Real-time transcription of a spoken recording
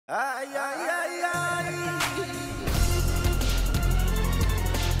Ay, ay, ay, ay.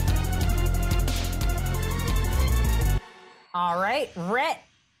 All right,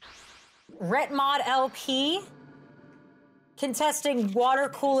 Ret Mod LP contesting Water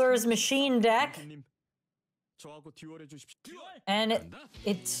Cooler's machine deck. And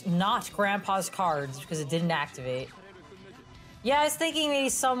it's not Grandpa's cards because it didn't activate. Yeah, I was thinking maybe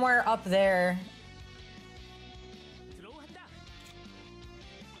somewhere up there.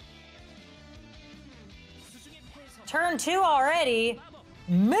 Turn 2 already.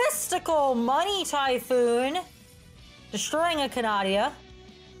 Mystical Money Typhoon. Destroying a Canadia.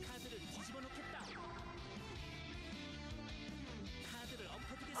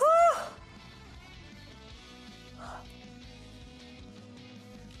 Whew.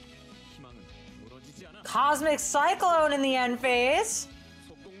 Cosmic Cyclone in the end phase.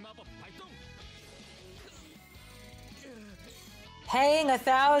 Paying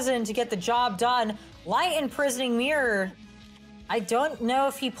 1,000 to get the job done. Light Imprisoning Mirror. I don't know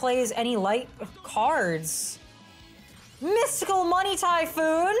if he plays any light cards. Mystical Money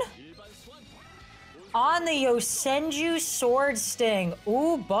Typhoon. On the Yosenju Sword Sting.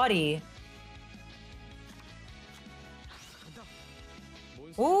 Ooh, buddy.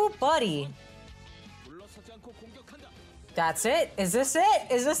 Ooh, buddy. That's it? Is this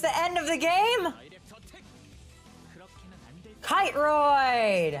it? Is this the end of the game?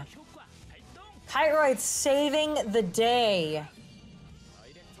 Kiteroid! Kiteroid saving the day.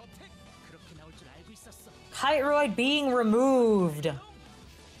 Kiteroid being removed.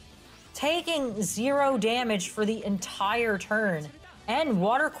 Taking 0 damage for the entire turn. And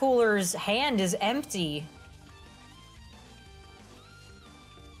Water Cooler's hand is empty.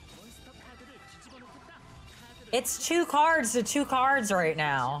 It's 2 cards to 2 cards right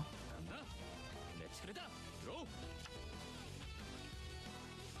now.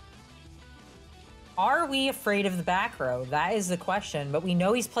 Are we afraid of the back row? That is the question, but we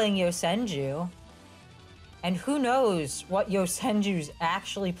know he's playing Yosenju. And who knows what Yosenjus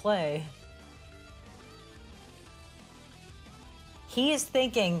actually play. He is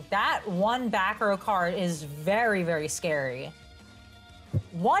thinking that 1 back row card is very, very scary.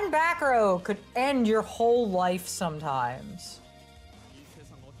 1 back row could end your whole life sometimes.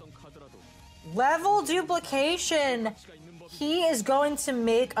 Level duplication. He is going to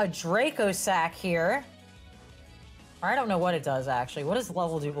make a Draco Sack here. I don't know what it does, actually. What does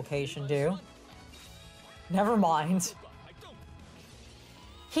level duplication do? Never mind.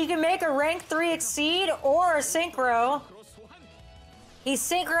 He can make a rank 3 exceed or a synchro. He's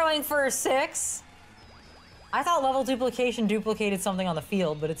synchroing for a 6. I thought level duplication duplicated something on the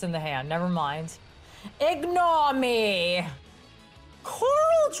field, but it's in the hand. Never mind. Ignore me.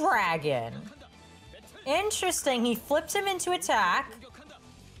 Coral Dragon. Interesting. He flipped him into attack.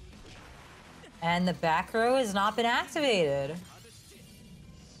 And the back row has not been activated.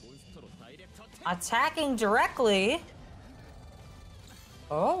 Attacking directly.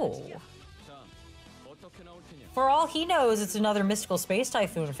 Oh. For all he knows, it's another Mystical Space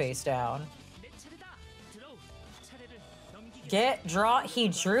Typhoon face down. Draw. He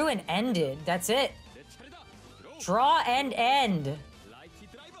drew and ended. That's it. Draw and end.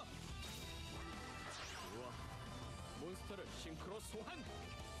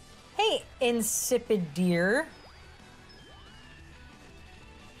 Hey, insipid deer.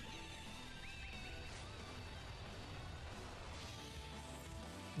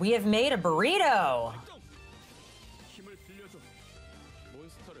 We have made a burrito.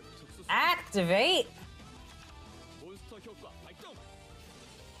 Activate.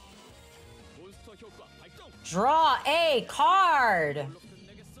 Draw a card.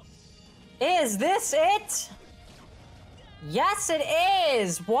 Is this it? Yes, it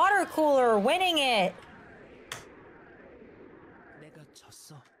is. Water Cooler winning it.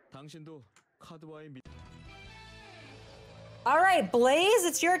 All right, Blaze,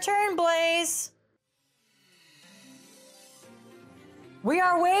 it's your turn, Blaze. We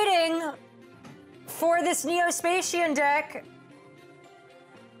are waiting for this Neospatian deck.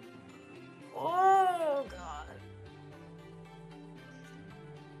 Oh, God.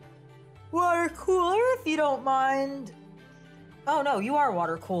 Water Cooler, if you don't mind. Oh, no, you are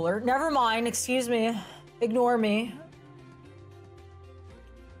Water Cooler. Never mind, excuse me. Ignore me.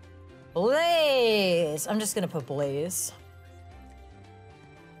 Blaze. I'm just gonna put Blaze.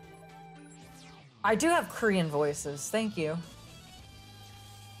 I do have Korean voices, thank you.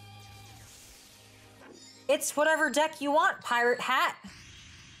 It's whatever deck you want, Pirate Hat.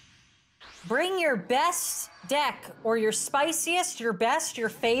 Bring your best deck, or your spiciest, your best, your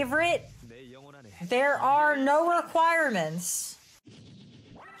favorite. There are no requirements.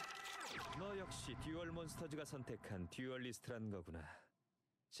 역시 듀얼 몬스터즈가 선택한 듀얼리스트란 거구나.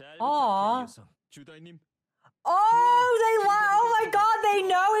 잘 Aw. 부탁해, 유성. 주다이님. Oh my god, they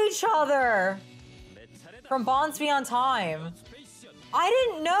know each other 내 차례다. from Bonds Beyond Time. I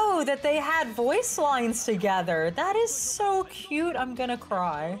didn't know that they had voice lines together. That is so cute. I'm gonna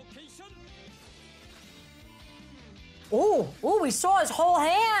cry. Oh, we saw his whole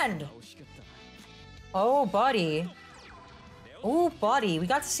hand. Oh, buddy. Oh, buddy, we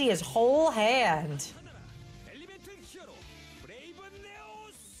got to see his whole hand.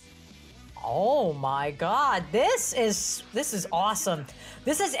 Oh my god, this is awesome.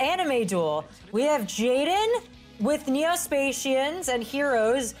 This is Anime Duel. We have Jaden with Neospatians and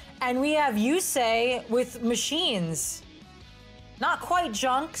heroes, and we have Yusei with machines. Not quite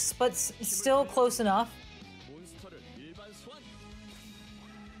junks, but still close enough.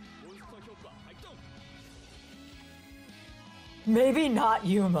 Maybe not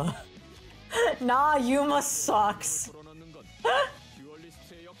Yuma. Nah, Yuma sucks.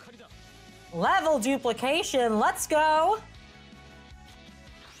 Level duplication, let's go!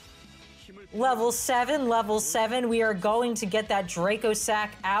 Level 7, we are going to get that Draco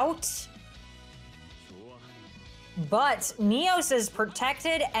Sack out. But Neos is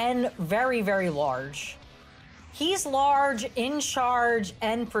protected and very, very large. He's large, in charge,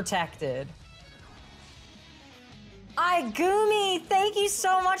 and protected. Aigumi, thank you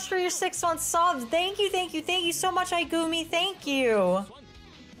so much for your 6-month subs. Thank you so much, Aigumi, thank you.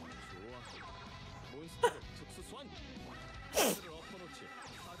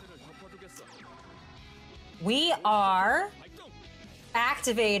 We are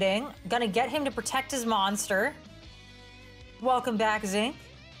activating, gonna get him to protect his monster. Welcome back, Zinc.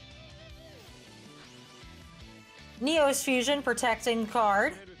 Neos Fusion protecting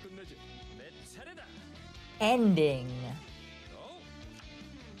card. Ending.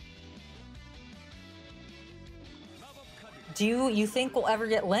 Do you think we'll ever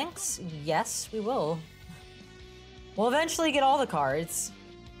get links? Yes, we will. We'll eventually get all the cards.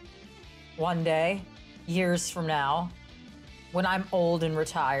 One day. Years from now. When I'm old and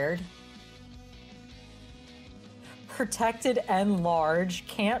retired. Protected and large.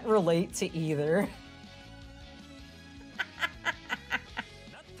 Can't relate to either.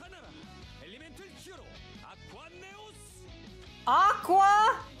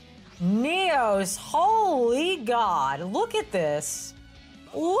 Aqua Neos. Holy God. Look at this.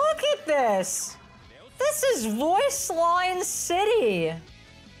 Look at this. This is Voice Line City.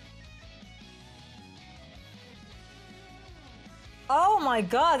 Oh my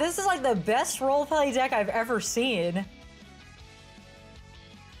god, this is like the best roleplay deck I've ever seen.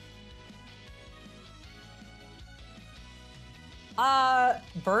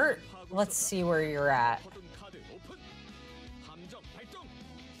 Bert, let's see where you're at.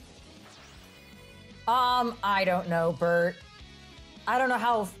 I don't know, Bert. I don't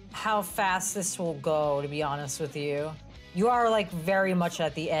know how fast this will go, to be honest with you. You are, like, very much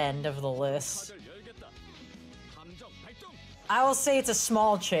at the end of the list. I will say it's a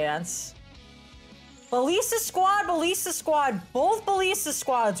small chance. Ballista Squad, both Ballista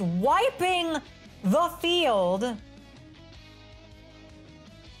Squads wiping the field.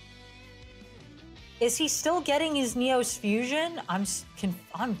 Is he still getting his Neos Fusion? I'm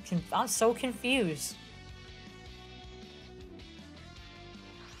so confused.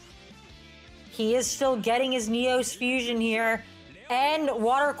 He is still getting his Neos Fusion here. And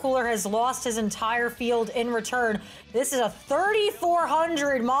Water Cooler has lost his entire field in return. This is a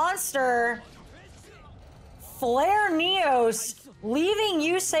 3,400 monster. Flare Neos, leaving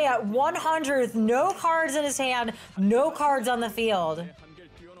Yusei at 100th. No cards in his hand, no cards on the field.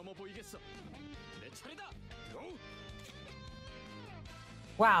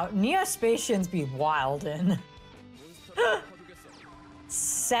 Wow, Neospatians be wildin'.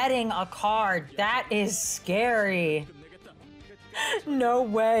 Setting a card, that is scary. No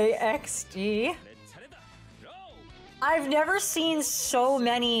way, XD. I've never seen so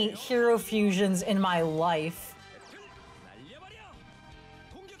many hero fusions in my life.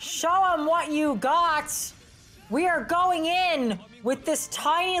 Show them what you got. We are going in with this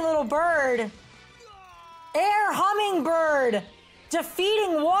tiny little bird. Air Hummingbird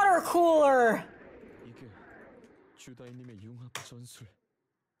defeating Water Cooler.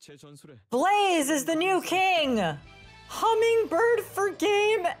 Blaze is the new king. Hummingbird for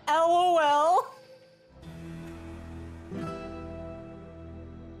game, LOL.